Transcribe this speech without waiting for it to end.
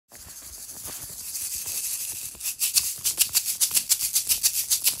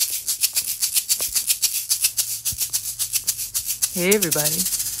Hey, everybody.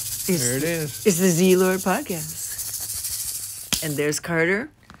 There it is. It's the Z Lord podcast. And there's Carter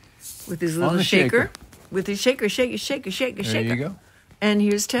with his little shaker. With his shaker. There you go. And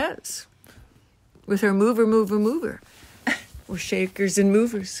here's Tez with her mover. We're shakers and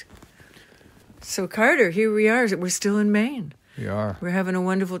movers. So, Carter, here we are. We're still in Maine. We are. We're having a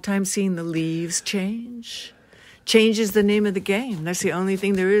wonderful time seeing the leaves change. Change is the name of the game. That's the only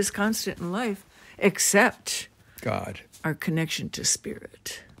thing there is constant in life, except God. Our connection to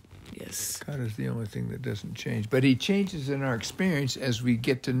spirit. Yes. God is the only thing that doesn't change. But he changes in our experience as we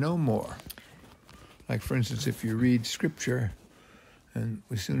get to know more. Like, for instance, if you read Scripture, and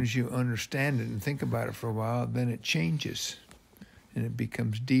as soon as you understand it and think about it for a while, then it changes. And it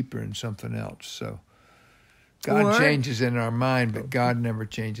becomes deeper in something else. So God changes in our mind, but God never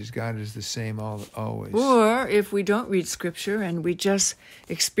changes. God is the same always. Or if we don't read Scripture and we just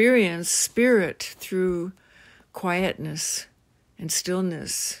experience spirit through quietness and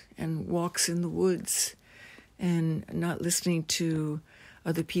stillness and walks in the woods and not listening to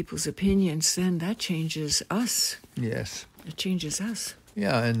other people's opinions, then that changes us. Yes. It changes us.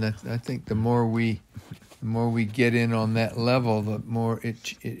 Yeah, and I think the more we get in on that level, the more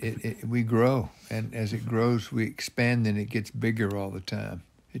we grow. And as it grows, we expand and it gets bigger all the time.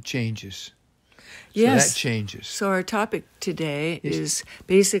 It changes. Yes. So that changes. So our topic today is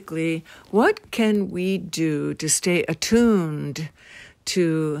basically, what can we do to stay attuned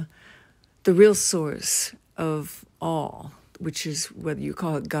to the real source of all, which is whether you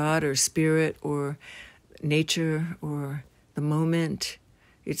call it God or spirit or nature or the moment.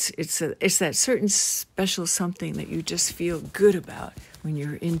 It's that certain special something that you just feel good about when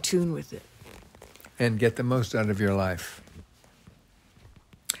you're in tune with it. And get the most out of your life.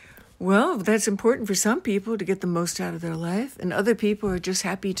 Well, that's important for some people to get the most out of their life, and other people are just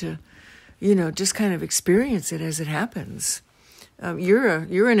happy to, just kind of experience it as it happens.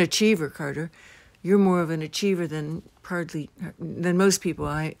 You're an achiever, Carter. You're more of an achiever than most people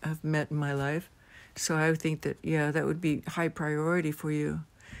I have met in my life. So I would think that that would be high priority for you.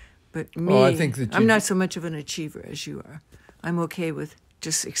 But me, I think that I'm not so much of an achiever as you are. I'm okay with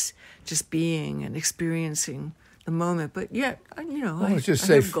just being and experiencing the moment, but I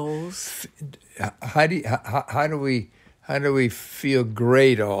have goals. How do we feel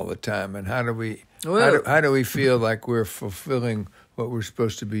great all the time, and how do we feel like we're fulfilling what we're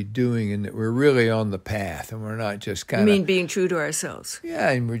supposed to be doing, and that we're really on the path, and we're not just kind of... You mean being true to ourselves?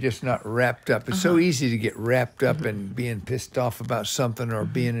 Yeah, and we're just not wrapped up. It's so easy to get wrapped up in being pissed off about something, or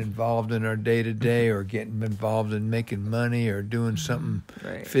being involved in our day-to-day, or getting involved in making money, or doing something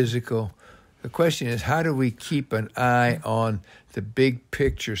physical. The question is, how do we keep an eye on the big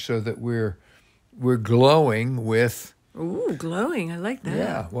picture so that we're glowing with... Ooh, glowing! I like that.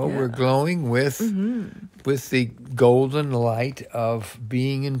 Yeah, we're glowing with the golden light of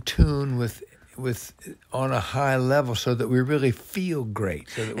being in tune with on a high level, so that we really feel great.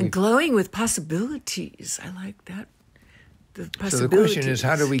 Glowing with possibilities. I like that. The possibilities. So the question is,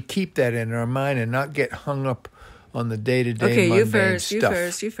 how do we keep that in our mind and not get hung up on the day-to-day mundane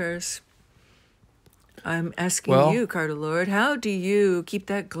stuff? You first. I'm asking you, carterlord, how do you keep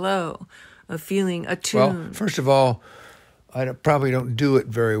that glow of feeling attuned? Well, first of all, I probably don't do it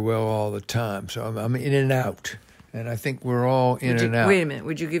very well all the time, so I'm in and out, and I think we're all in and out. Wait a minute,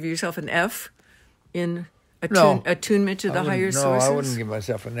 would you give yourself an F in attunement to the higher sources? No, I wouldn't give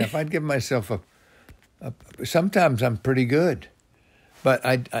myself an F. I'd give myself a sometimes I'm pretty good, but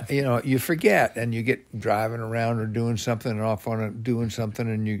you forget, and you get driving around or doing something, and off on doing something,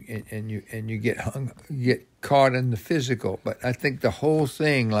 and you get caught in the physical. But I think the whole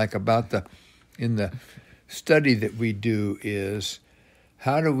thing, like in the study that we do, is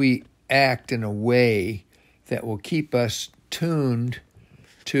how do we act in a way that will keep us tuned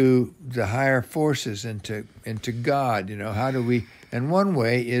to the higher forces and to God. How do we? And one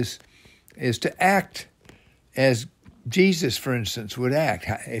way is to act as Jesus, for instance, would act.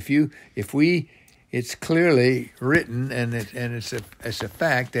 It's clearly written, and it's a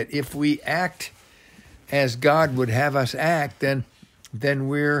fact that if we act as God would have us act, then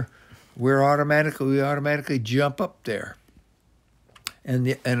we automatically jump up there.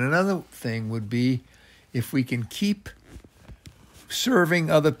 And another thing would be, if we can keep serving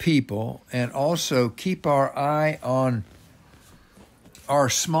other people and also keep our eye on our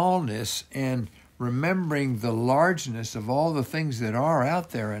smallness and remembering the largeness of all the things that are out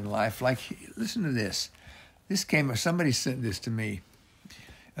there in life. Like, listen to this. Somebody sent this to me.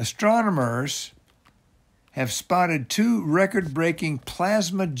 Astronomers have spotted 2 record-breaking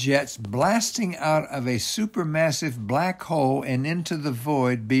plasma jets blasting out of a supermassive black hole and into the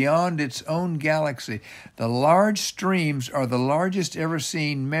void beyond its own galaxy. The large streams are the largest ever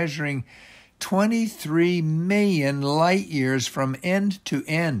seen, measuring 23 million light years from end to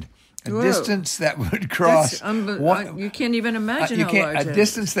end. A distance that would cross... you can't even imagine how large a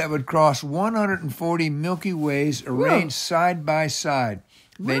distance that would cross 140 Milky Ways arranged side by side.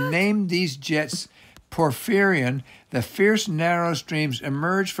 They named these jets Porphyrion. The fierce narrow streams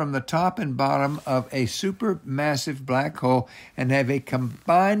emerge from the top and bottom of a supermassive black hole and have a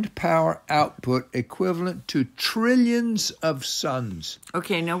combined power output equivalent to trillions of suns.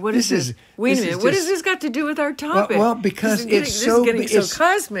 Okay, now what is this? Wait a minute. What has this got to do with our topic? Well, because it's getting so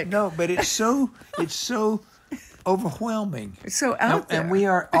cosmic. No, but it's so overwhelming. It's so out there. And we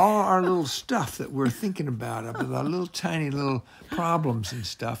are all our little stuff that we're thinking about, our little tiny little problems and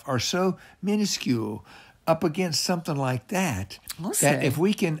stuff are so minuscule up against something like that. That if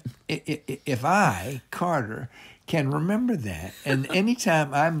we can, if I, Carter, can remember that, and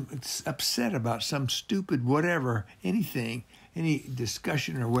anytime I'm upset about some stupid whatever, anything, any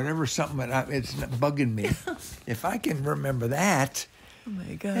discussion or whatever, something that it's bugging me, if I can remember that, oh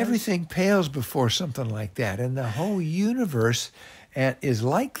my gosh, everything pales before something like that, and the whole universe is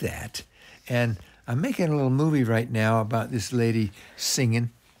like that. And I'm making a little movie right now about this lady singing,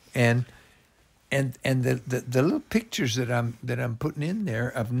 and the little pictures that I'm putting in there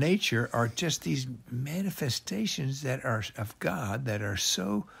of nature are just these manifestations that are of God that are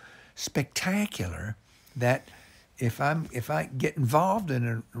so spectacular that if I get involved in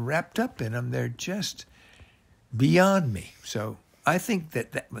and wrapped up in them, they're just beyond me. So I think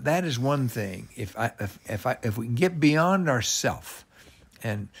that is one thing. If we can get beyond ourself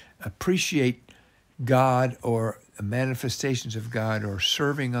and appreciate God or manifestations of God or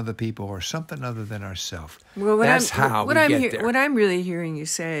serving other people or something other than ourselves, that's how we get there. What I'm really hearing you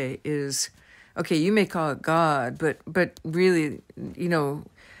say is, okay, you may call it God, but really,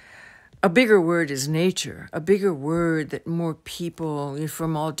 a bigger word is nature, a bigger word that more people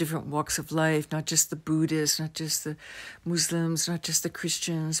from all different walks of life, not just the Buddhists, not just the Muslims, not just the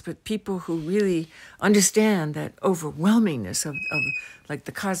Christians, but people who really understand that overwhelmingness of like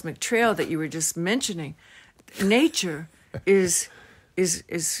the cosmic trail that you were just mentioning. Nature is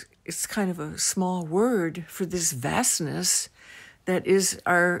kind of a small word for this vastness that is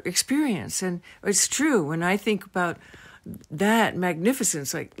our experience. And it's true when I think about that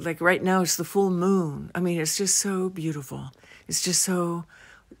magnificence, like right now it's the full moon. I mean, it's just so beautiful. It's just so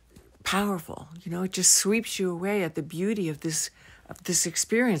powerful. It just sweeps you away at the beauty of this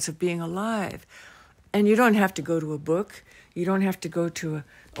experience of being alive. And you don't have to go to a book. You don't have to go to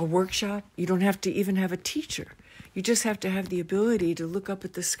a workshop. You don't have to even have a teacher. You just have to have the ability to look up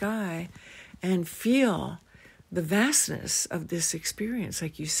at the sky and feel the vastness of this experience,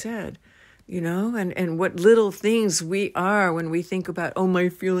 like you said. And what little things we are when we think about, oh, my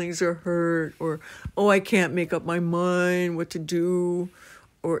feelings are hurt, or, oh, I can't make up my mind what to do,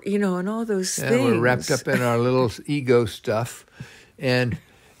 or, and all those things. We're wrapped up in our little ego stuff, and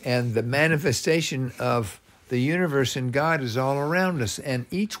the manifestation of the universe and God is all around us, and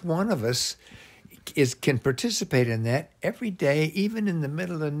each one of us can participate in that every day. Even in the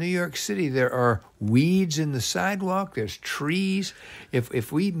middle of New York City, there are weeds in the sidewalk. There's trees.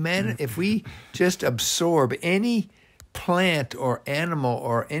 If we just absorb any plant or animal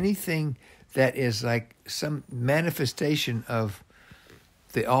or anything that is like some manifestation of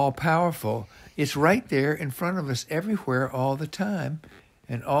the all-powerful, it's right there in front of us everywhere all the time.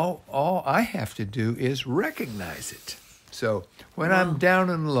 And all I have to do is recognize it. So when I'm down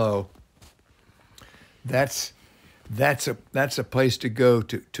and low, that's a place to go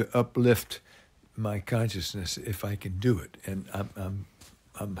to uplift my consciousness if I can do it. And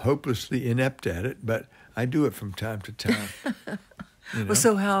I'm hopelessly inept at it, but I do it from time to time. Well,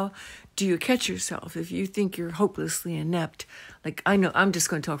 so how do you catch yourself if you think you're hopelessly inept? Like, I know, I'm just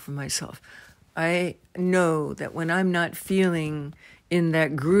going to talk for myself. I know that when I'm not feeling in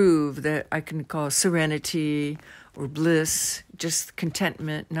that groove that I can call serenity or bliss, just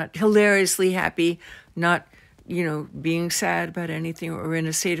contentment, not hilariously happy, not, being sad about anything or in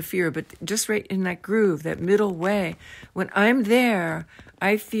a state of fear, but just right in that groove, that middle way. When I'm there,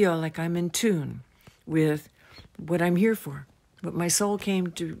 I feel like I'm in tune with what I'm here for, what my soul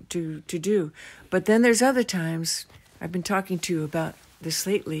came to do. But then there's other times, I've been talking to you about this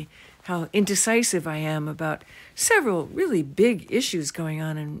lately, how indecisive I am about several really big issues going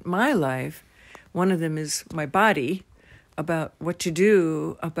on in my life. One of them is my body, about what to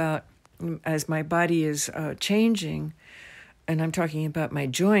do about as my body is changing, and I'm talking about my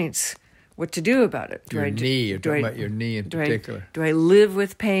joints, what to do about it. You're talking about your knee in particular. Do I live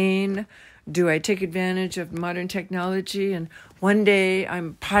with pain? Do I take advantage of modern technology? And one day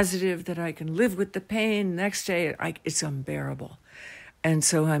I'm positive that I can live with the pain. Next day it's unbearable. And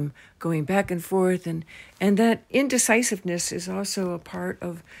so I'm going back and forth. And that indecisiveness is also a part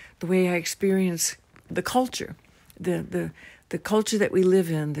of the way I experience the culture, the culture that we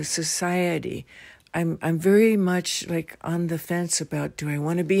live in, the society. I'm very much like on the fence about, do I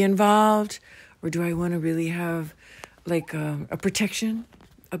want to be involved, or do I want to really have like a protection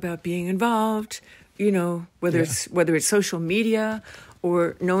about being involved? You know, whether it's social media,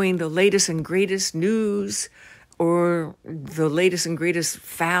 or knowing the latest and greatest news, or the latest and greatest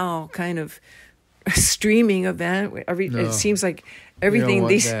foul kind of streaming event. It seems like everything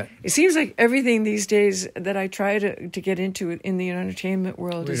these days that I try to get into in the entertainment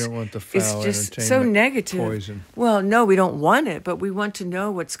world we is don't want the foul just entertainment so negative. Poison. Well, no, we don't want it, but we want to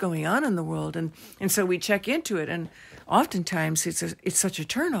know what's going on in the world, and so we check into it, and oftentimes it's such a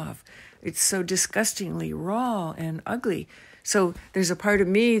turnoff. It's so disgustingly raw and ugly. So there's a part of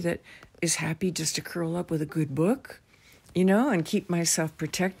me that is happy just to curl up with a good book, you know, and keep myself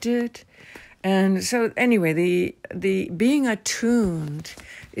protected. And so anyway, the being attuned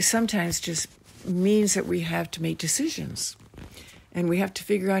is sometimes just means that we have to make decisions, and we have to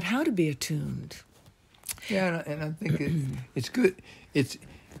figure out how to be attuned. Yeah, and I think it's good. It's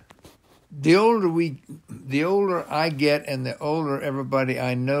the older I get, and the older everybody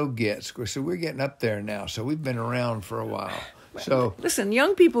I know gets. So we're getting up there now. So we've been around for a while. So listen,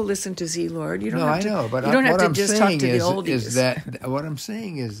 young people listen to Z-Lord. You don't no, have to, I know, but you don't have what to I'm just talk saying to the is oldies. that what I'm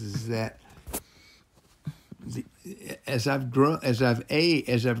saying is that as I've grown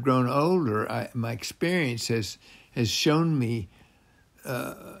older, my experience has shown me.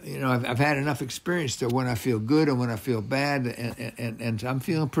 I've had enough experience to when I feel good and when I feel bad, and I'm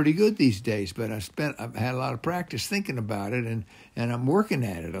feeling pretty good these days. But I've had a lot of practice thinking about it, and I'm working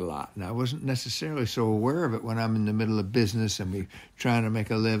at it a lot. And I wasn't necessarily so aware of it when I'm in the middle of business and we trying to make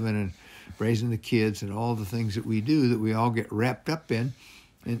a living and raising the kids and all the things that we do that we all get wrapped up in,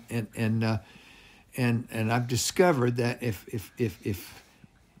 and I've discovered that if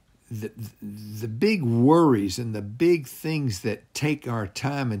the big worries and the big things that take our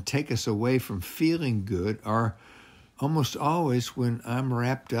time and take us away from feeling good are almost always when I'm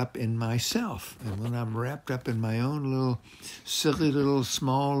wrapped up in myself, and when I'm wrapped up in my own little silly little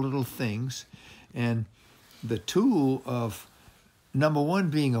small little things. And the tool of number one,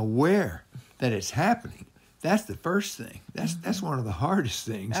 being aware that it's happening. That's the first thing. That's one of the hardest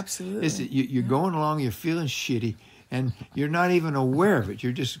things. Absolutely. Is that you're going along, you're feeling shitty, and you're not even aware of it.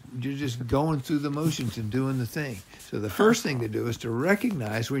 You're just going through the motions and doing the thing. So the first thing to do is to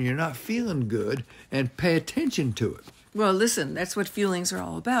recognize when you're not feeling good and pay attention to it. Well, listen, that's what feelings are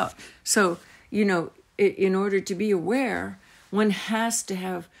all about. So, in order to be aware, one has to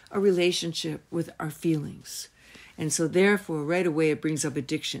have a relationship with our feelings. And so therefore, right away, it brings up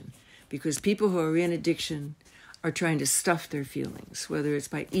addiction, because people who are in addiction are trying to stuff their feelings, whether it's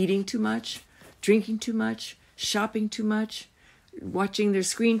by eating too much, drinking too much, shopping too much, watching their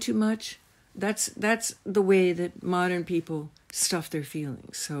screen too much. That's the way that modern people stuff their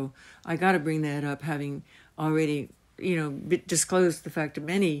feelings. So I got to bring that up, having already, disclosed the fact that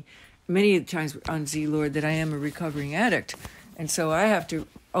many times on Z-Lord that I am a recovering addict. And so I have to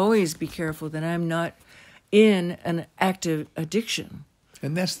always be careful that I'm not in an active addiction.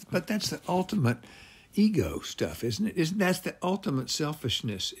 And that's the ultimate ego stuff, isn't it? That's the ultimate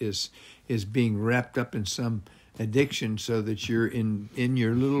selfishness is being wrapped up in some addiction, so that you're in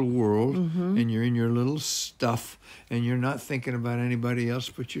your little world, and you're in your little stuff, and you're not thinking about anybody else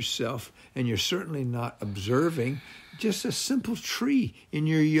but yourself, and you're certainly not observing just a simple tree in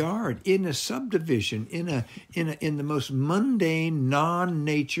your yard, in a subdivision, in the most mundane,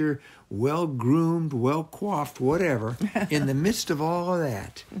 non-nature, well-groomed, well-coiffed, whatever. In the midst of all of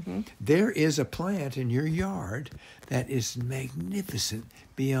that, there is a plant in your yard that is magnificent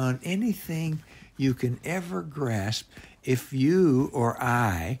beyond anything you can ever grasp if you or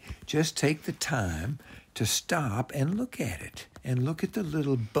I just take the time to stop and look at it, and look at the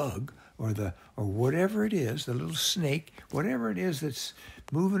little bug or whatever it is, the little snake, whatever it is that's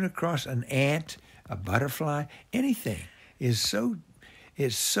moving across, an ant, a butterfly, anything is so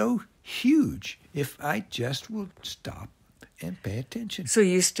huge if I just will stop and pay attention. So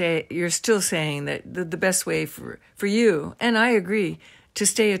you're still saying that the best way for you, and I agree, to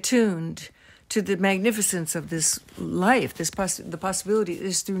stay attuned to the magnificence of this life, the possibility,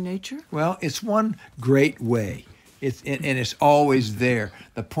 is through nature? Well, it's one great way and it's always there.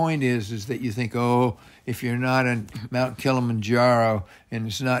 The point is that you think, oh, if you're not in Mount Kilimanjaro and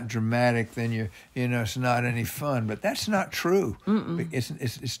it's not dramatic, then it's not any fun. But that's not true.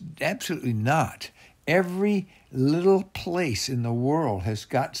 It's absolutely not. Every little place in the world has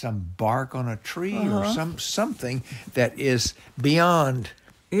got some bark on a tree or something that is beyond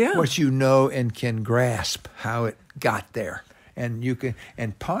what you know and can grasp how it got there.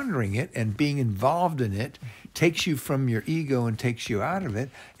 And pondering it and being involved in it takes you from your ego and takes you out of it.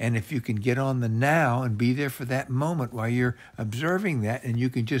 And if you can get on the now and be there for that moment while you're observing that, and you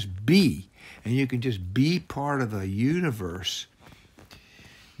can just be, and you can just be part of the universe,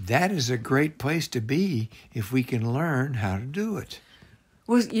 that is a great place to be if we can learn how to do it.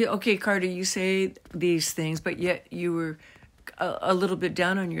 Well, okay, Carter, you say these things, but yet you were a little bit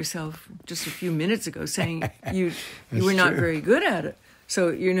down on yourself just a few minutes ago, saying you were not very good at it. So,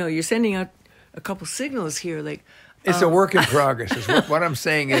 you're sending out a couple signals here, like... It's a work in progress. What I'm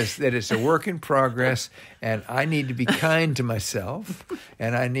saying is that it's a work in progress, and I need to be kind to myself,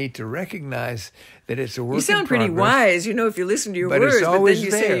 and I need to recognize that it's a work in progress. You sound pretty wise, if you listen to your words, but then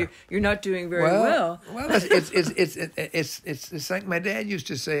you say you're not doing very well. Well, it's like my dad used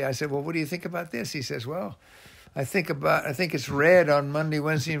to say. I said, well, what do you think about this? He says, well, I think it's red on Monday,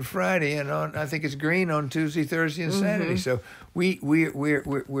 Wednesday, and Friday, and I think it's green on Tuesday, Thursday, and Saturday. So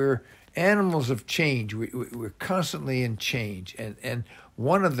we're animals of change. We're constantly in change, and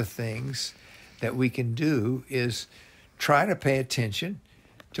one of the things that we can do is try to pay attention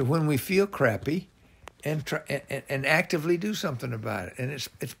to when we feel crappy, and actively do something about it. And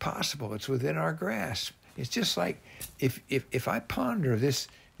it's possible. It's within our grasp. It's just like if I ponder these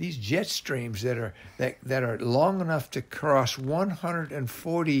jet streams that are long enough to cross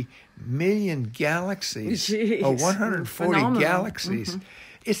 140 million galaxies. Jeez. Or 140 Phenomenal. Galaxies.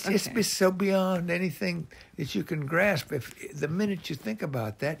 It's so beyond anything that you can grasp. If the minute you think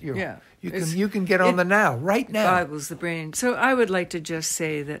about that, you can get on the now, right now. Boggles the brain. So I would like to just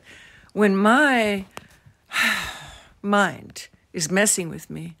say that when my mind is messing with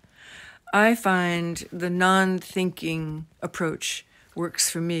me, I find the non-thinking approach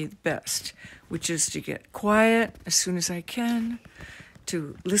works for me best, which is to get quiet as soon as I can,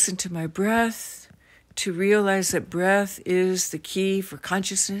 to listen to my breath, to realize that breath is the key for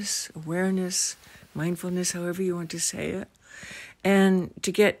consciousness, awareness, mindfulness, however you want to say it, and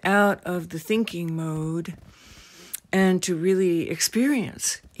to get out of the thinking mode and to really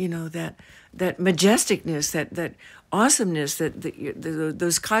experience, that majesticness, that awesomeness that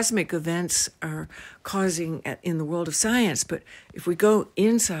those cosmic events are causing in the world of science. But if we go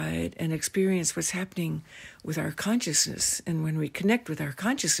inside and experience what's happening with our consciousness, and when we connect with our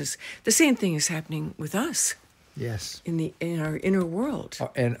consciousness, the same thing is happening with us. Yes. In our inner world.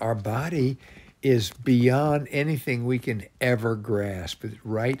 And our body is beyond anything we can ever grasp. It's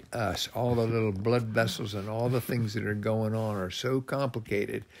right us. All the little blood vessels and all the things that are going on are so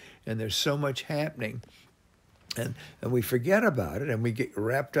complicated, and there's so much happening. And we forget about it, and we get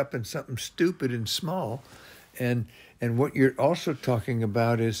wrapped up in something stupid and small. And what you're also talking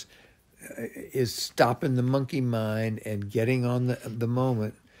about is stopping the monkey mind and getting on the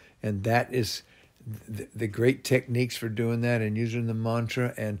moment. And that is the great techniques for doing that, and using the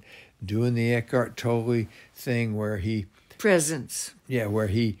mantra and doing the Eckhart Tolle thing where he... Presence. Yeah, where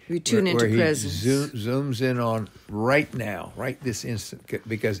he... We tune into presence. Zooms in on right now, right this instant.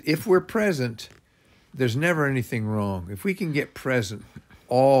 Because if we're present... there's never anything wrong. If we can get present,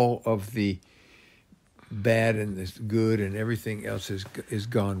 all of the bad and the good and everything else is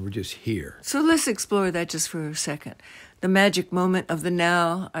gone. We're just here. So let's explore that just for a second. The magic moment of the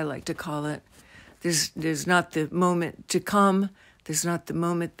now, I like to call it. There's not the moment to come. There's not the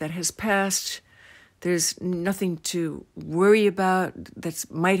moment that has passed. There's nothing to worry about that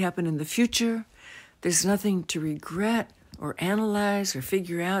might happen in the future. There's nothing to regret or analyze or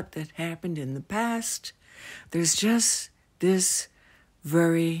figure out that happened in the past. There's just this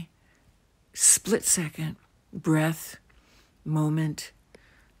very split-second breath, moment,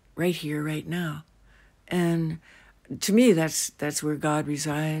 right here, right now. And to me, that's where God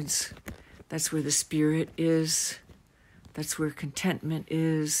resides. That's where the Spirit is. That's where contentment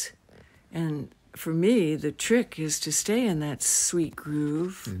is. And for me, the trick is to stay in that sweet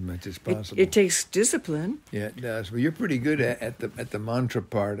groove. As much as possible. It takes discipline. Yeah, it does. Well, you're pretty good at the mantra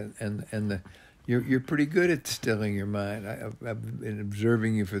part, you're pretty good at stilling your mind. I've been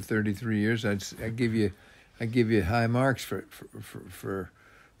observing you for 33 years. I give you high marks for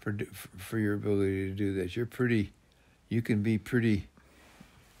your ability to do that. You can be pretty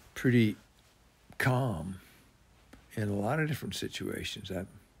calm in a lot of different situations.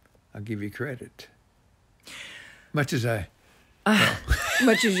 I'll give you credit. Much as I...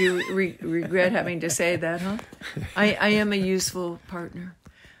 Much as you regret having to say that, huh? I am a useful partner.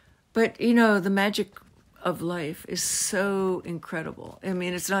 But, the magic of life is so incredible. I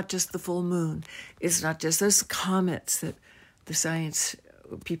mean, it's not just the full moon. It's not just those comets that the science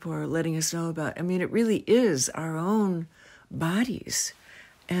people are letting us know about. I mean, it really is our own bodies.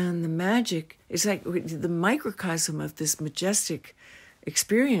 And the magic is like the microcosm of this majestic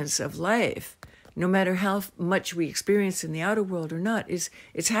experience of life. No matter how much we experience in the outer world or not, it's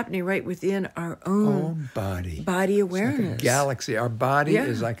happening right within our own body awareness. It's like a galaxy. Our body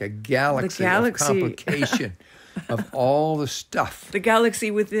is like a galaxy of complication of all the stuff. The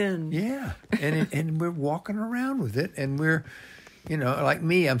galaxy within. Yeah, and we're walking around with it, and we're, like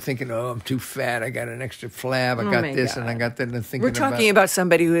me, I'm thinking, I'm too fat. I got an extra flab. I got this, and I got that. And thinking we're talking about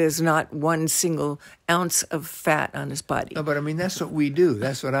somebody who has not one single ounce of fat on his body. No, but I mean, that's what we do.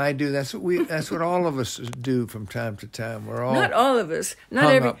 That's what I do. That's what all of us do from time to time. We're all not all of us.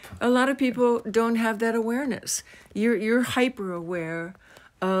 Not every. A lot of people don't have that awareness. You're hyper aware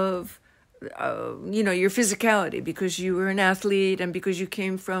of. Your physicality because you were an athlete and because you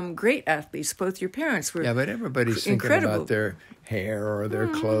came from great athletes. Both your parents were. Yeah, but everybody's thinking about their hair or their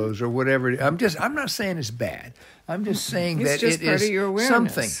clothes or whatever. I'm not saying it's bad. I'm just saying that it is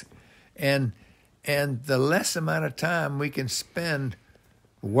something. And the less amount of time we can spend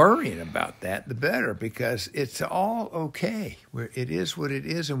worrying about that, the better, because it's all okay. It is what it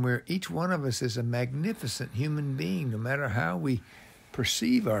is, and each one of us is a magnificent human being, no matter how we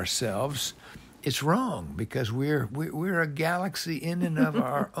perceive ourselves. It's wrong because we're a galaxy in and of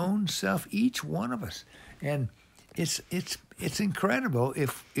our own self, each one of us, and it's incredible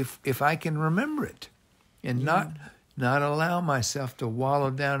if I can remember it and not allow myself to wallow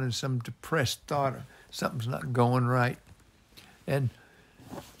down in some depressed thought or something's not going right. And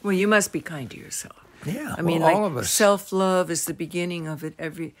well, you must be kind to yourself. Yeah, I mean, all of us. Self-love is the beginning of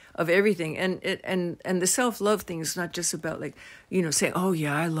everything, and the self-love thing is not just about saying, "Oh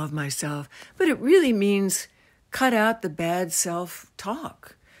yeah, I love myself," but it really means cut out the bad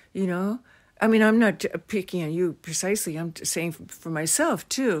self-talk. I mean, I'm not picking on you precisely. I'm saying for myself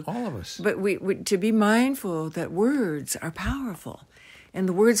too. All of us. But we to be mindful that words are powerful, and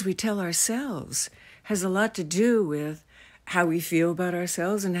the words we tell ourselves has a lot to do with how we feel about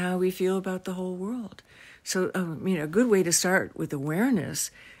ourselves and how we feel about the whole world. So, a good way to start with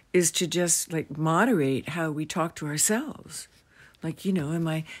awareness is to just moderate how we talk to ourselves. Am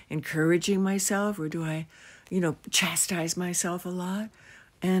I encouraging myself or do I, chastise myself a lot?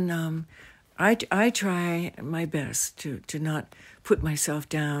 And I try my best to not put myself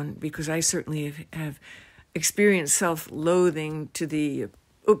down because I certainly have experienced self-loathing to the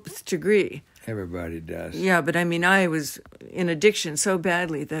nth degree. Everybody does. Yeah, but I mean, I was in addiction so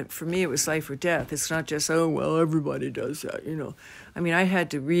badly that for me it was life or death. It's not just, everybody does that, I mean, I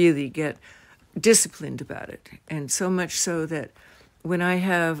had to really get disciplined about it. And so much so that when I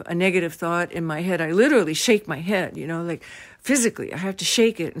have a negative thought in my head, I literally shake my head, physically. I have to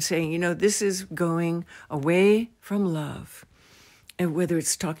shake it and saying, this is going away from love. And whether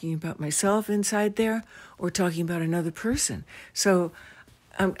it's talking about myself inside there or talking about another person. So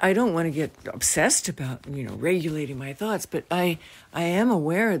I don't want to get obsessed about, regulating my thoughts, but I am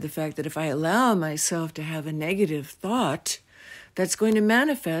aware of the fact that if I allow myself to have a negative thought, that's going to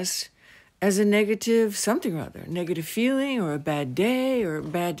manifest as a negative something or other, a negative feeling or a bad day or a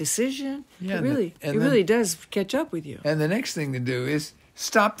bad decision. Yeah, it really does catch up with you. And the next thing to do is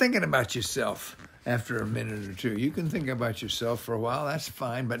stop thinking about yourself after a minute or two. You can think about yourself for a while, that's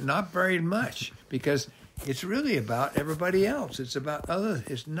fine, but not very much because it's really about everybody else. It's about others.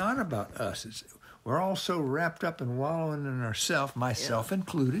 It's not about us. We're all so wrapped up and wallowing in ourselves, myself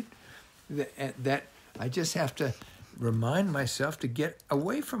included, that I just have to remind myself to get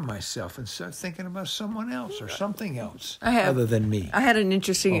away from myself and start thinking about someone else or something else other than me. I had an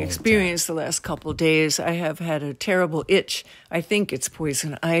interesting experience the last couple of days. I have had a terrible itch. I think it's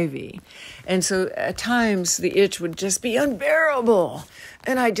poison ivy. And so at times the itch would just be unbearable.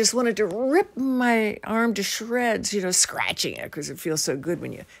 And I just wanted to rip my arm to shreds, scratching it because it feels so good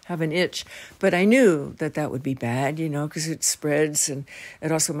when you have an itch. But I knew that would be bad, because it spreads and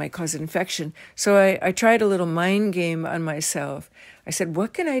it also might cause an infection. So I tried a little mind game on myself. I said,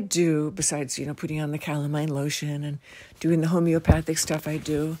 what can I do besides, putting on the calamine lotion and doing the homeopathic stuff I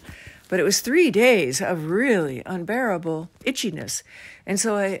do? But it was 3 days of really unbearable itchiness. And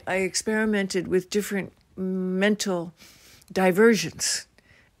so I experimented with different mental diversions.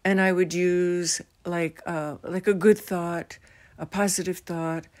 And I would use like a good thought, a positive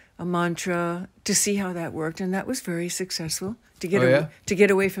thought, a mantra to see how that worked, and that was very successful to get yeah? get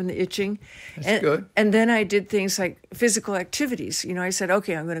away from the itching. That's good. And then I did things like physical activities. You know, I said,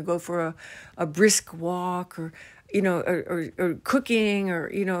 okay, I'm going to go for a brisk walk, or or cooking, or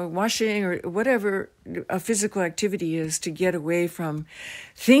washing, or whatever a physical activity is, to get away from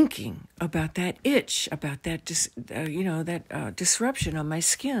thinking about that itch, about that disruption on my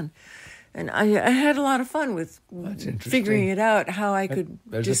skin. And I had a lot of fun with figuring it out, how I could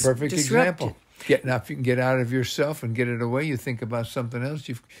That's a perfect disrupt example. it. Now, if you can get out of yourself and get it away, you think about something else,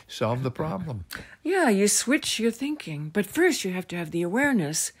 you've solved the problem. Yeah, you switch your thinking. But first you have to have the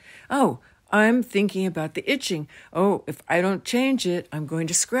awareness. Oh, I'm thinking about the itching. Oh, if I don't change it, I'm going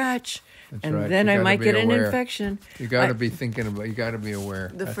to scratch. That's and right. then You I gotta might be get aware. an infection. You got to be thinking about, you got to be aware.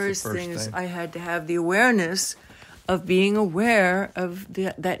 The That's first the first thing is thing. I had to have the awareness of being aware of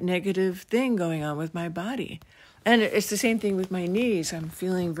that negative thing going on with my body. And it's the same thing with my knees. I'm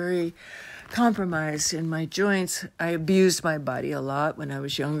feeling very compromised in my joints. I abused my body a lot when I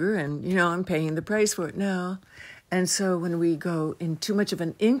was younger, and, I'm paying the price for it now. And so when we go in too much of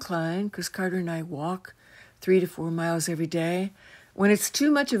an incline, because Carter and I walk 3 to 4 miles every day, when it's too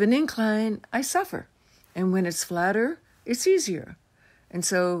much of an incline, I suffer. And when it's flatter, it's easier. And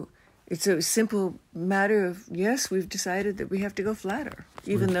so it's a simple matter of, yes, we've decided that we have to go flatter,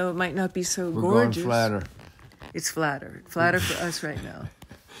 even though it might not be so gorgeous. We're going flatter. It's flatter. Flatter for us right now.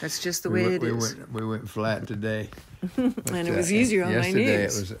 That's just the way it is. We went flat today. And it was easier on my knees.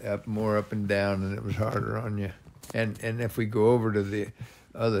 Yesterday it was more up and down, and it was harder on you. And if we go over to the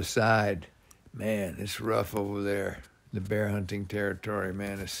other side, man, it's rough over there. The bear hunting territory,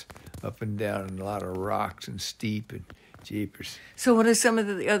 man, it's up and down, and a lot of rocks and steep and jeepers. So what are some of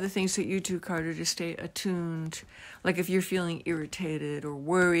the other things that you do, Carter, to stay attuned? Like if you're feeling irritated or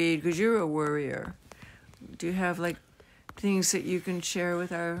worried, because you're a worrier, do you have like things that you can share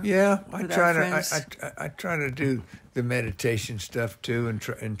with our friends? I try to do the meditation stuff too,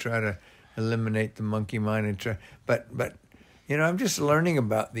 and try to eliminate the monkey mind, but I'm just learning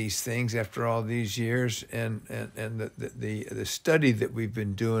about these things after all these years, and the study that we've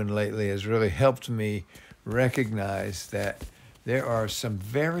been doing lately has really helped me recognize that there are some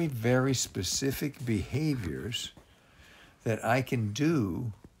very, very specific behaviors that I can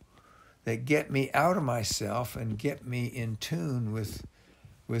do that get me out of myself and get me in tune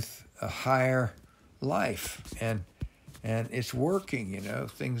with a higher life, and it's working.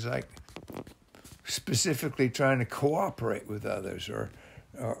 Things like specifically trying to cooperate with others, or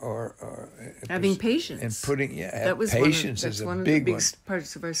having patience, and putting that was patience is a big one.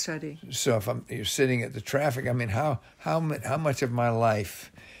 Parts of our study. So if you're sitting at the traffic, I mean, how much of my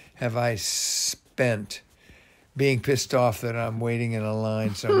life have I spent being pissed off that I'm waiting in a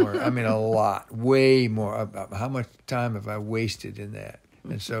line somewhere? I mean, a lot, way more. How much time have I wasted in that?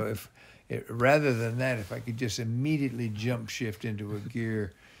 And so rather than that, if I could just immediately jump shift into a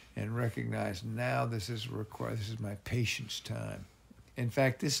gear and recognize, now this is my patience time. In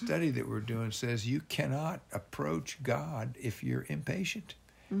fact, this study that we're doing says you cannot approach God if you're impatient.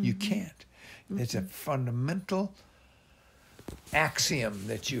 Mm-hmm. You can't. Mm-hmm. It's a fundamental axiom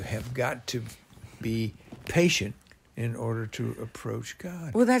that you have got to be patient in order to approach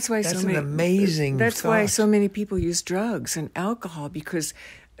God. Well, that's why an amazing That's thought. why so many people use drugs and alcohol, because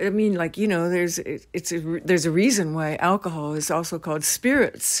I mean, there's a reason why alcohol is also called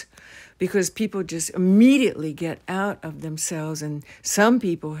spirits, because people just immediately get out of themselves, and some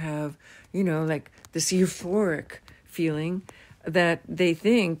people have, like this euphoric feeling that they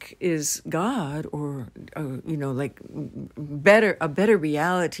think is God, or like a better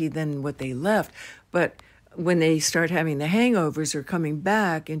reality than what they left. But when they start having the hangovers or coming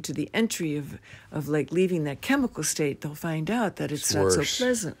back into the entry of like leaving that chemical state, they'll find out that it's not so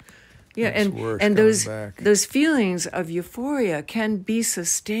pleasant. Yeah, and those feelings of euphoria can be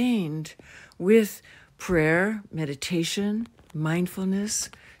sustained with prayer, meditation, mindfulness,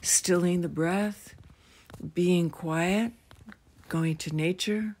 stilling the breath, being quiet, going to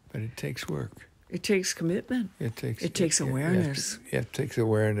nature. But it takes work. It takes commitment. It takes awareness. It takes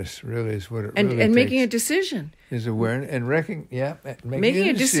awareness. Really is what it and really and takes. Making a decision. Is awareness and making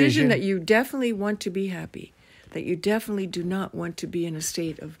a decision that you definitely want to be happy, that you definitely do not want to be in a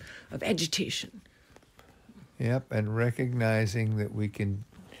state of agitation. Yep, and recognizing that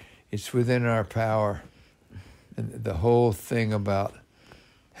it's within our power, and the whole thing about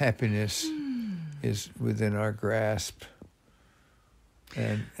happiness is within our grasp.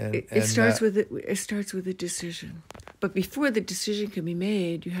 And it starts with a decision, but before the decision can be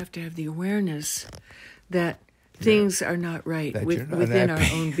made, you have to have the awareness that things are not right That you're not within our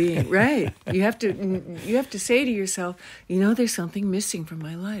happy. own being. Right. You have to say to yourself, there's something missing from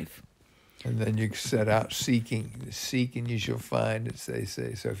my life. And then you set out seeking. Seek and you shall find, as they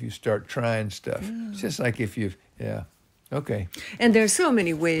say. So if you start trying stuff, it's just like if you've, okay. And there's so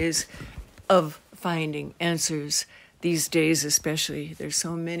many ways of finding answers these days, especially. There's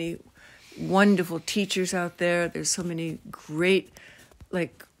so many wonderful teachers out there. There's so many great,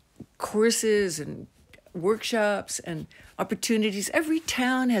 courses and workshops and opportunities. Every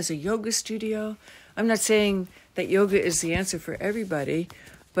town has a yoga studio. I'm not saying that yoga is the answer for everybody,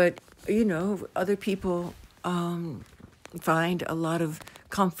 but, other people find a lot of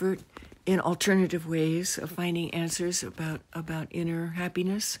comfort in alternative ways of finding answers about inner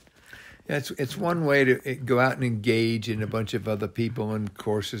happiness. Yeah, it's one way to go out and engage in a bunch of other people and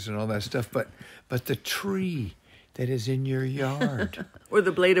courses and all that stuff, but the tree that is in your yard or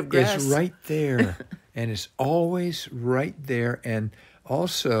the blade of grass is right there, and it's always right there. And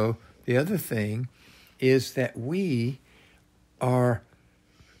also, the other thing is that we are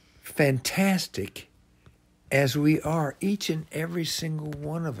fantastic as we are. Each and every single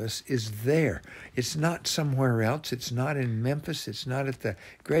one of us is there. It's not somewhere else. It's not in Memphis. It's not at the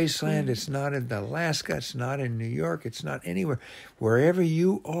Graceland. It's not in Alaska. It's not in New York. It's not anywhere. Wherever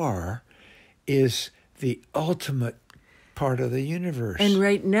you are is the ultimate part of the universe. And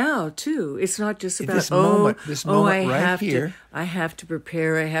right now, too, it's not just about, this moment I have to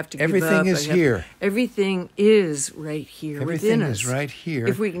prepare, I have to give everything up. is here. Everything is right here Everything within us. is right here.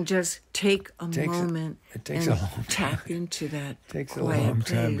 If we can just take a moment it takes and a long time. tap into that It takes a quiet long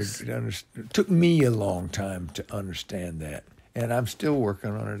time place. to understand. It took me a long time to understand that. And I'm still working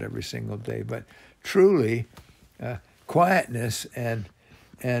on it every single day. But truly, quietness and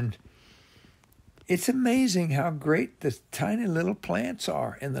it's amazing how great the tiny little plants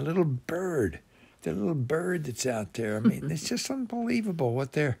are and the little bird that's out there. I mean, it's just unbelievable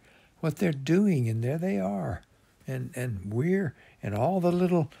what they're doing, and there they are. And all the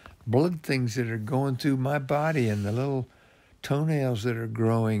little blood things that are going through my body and the little toenails that are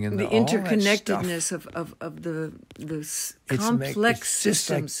growing and the all interconnectedness that stuff. of the complex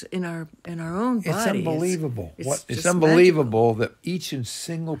systems in our own bodies. It's unbelievable. It's It's just unbelievable that each and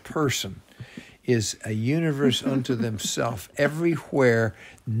single person is a universe unto themselves. Everywhere,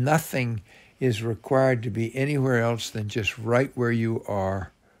 nothing is required to be anywhere else than just right where you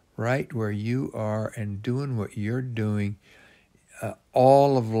are, and doing what you're doing.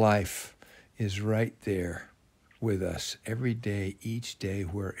 All of life is right there with us every day, each day,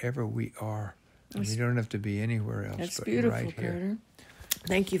 wherever we are. And we don't have to be anywhere else. That's but beautiful, right here. Carter.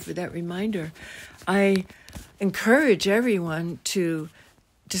 Thank you for that reminder. I encourage everyone to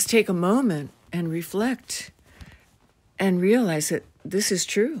just take a moment and reflect and realize that this is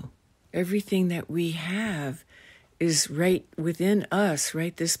true. Everything that we have is right within us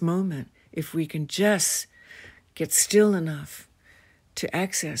right this moment, if we can just get still enough to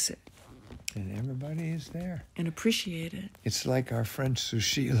access it. And everybody is there. And appreciate it. It's like our friend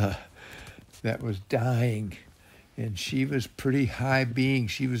Sushila that was dying, and she was pretty high being.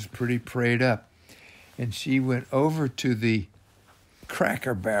 She was pretty prayed up. And she went over to the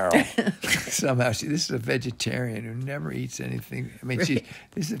Cracker Barrel. Somehow, this is a vegetarian who never eats anything. I mean, this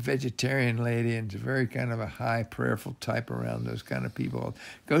is a vegetarian lady, and it's a very kind of a high, prayerful type around those kind of people.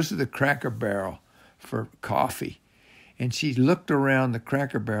 Goes to the Cracker Barrel for coffee. And she looked around the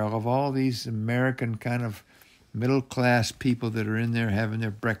Cracker Barrel of all these American kind of middle-class people that are in there having their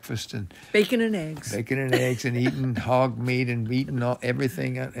breakfast and bacon and eggs and eating hog meat and eating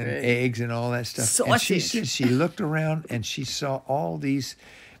everything and eggs and all that stuff. Sausage. And she said she looked around and she saw all these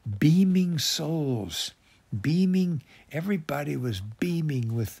beaming souls, beaming. Everybody was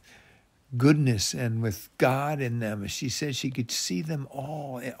beaming with goodness and with God in them. She said she could see them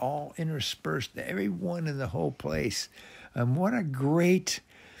all interspersed, everyone in the whole place. And what a great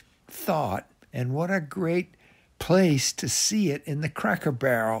thought, and what a great place to see it in the Cracker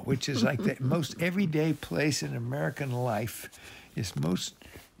Barrel, which is like the most everyday place in American life. It's most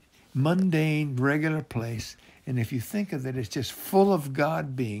mundane, regular place. And if you think of it, it's just full of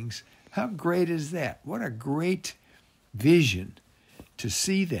God beings. How great is that? What a great vision to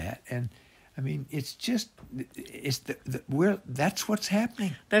see that. And I mean, it's that's what's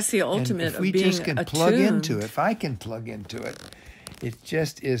happening. That's the ultimate and if we of being just can attuned. plug into it, if I can plug into it, it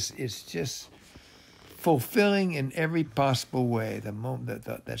just is. It's just fulfilling in every possible way. The moment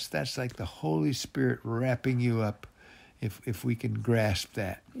that's like the Holy Spirit wrapping you up. If we can grasp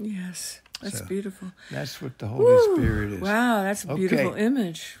that. Yes, that's beautiful. That's what the Holy Spirit is. Wow, that's a beautiful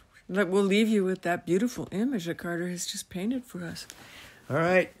image. We'll leave you with that beautiful image that Carter has just painted for us. All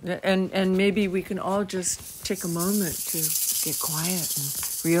right. And maybe we can all just take a moment to get quiet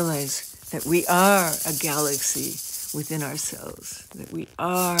and realize that we are a galaxy within ourselves, that we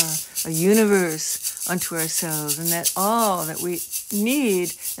are a universe unto ourselves, and that all that we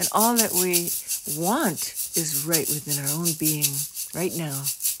need and all that we want is right within our own being, right now,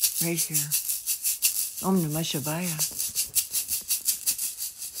 right here. Om Namah Shivaya.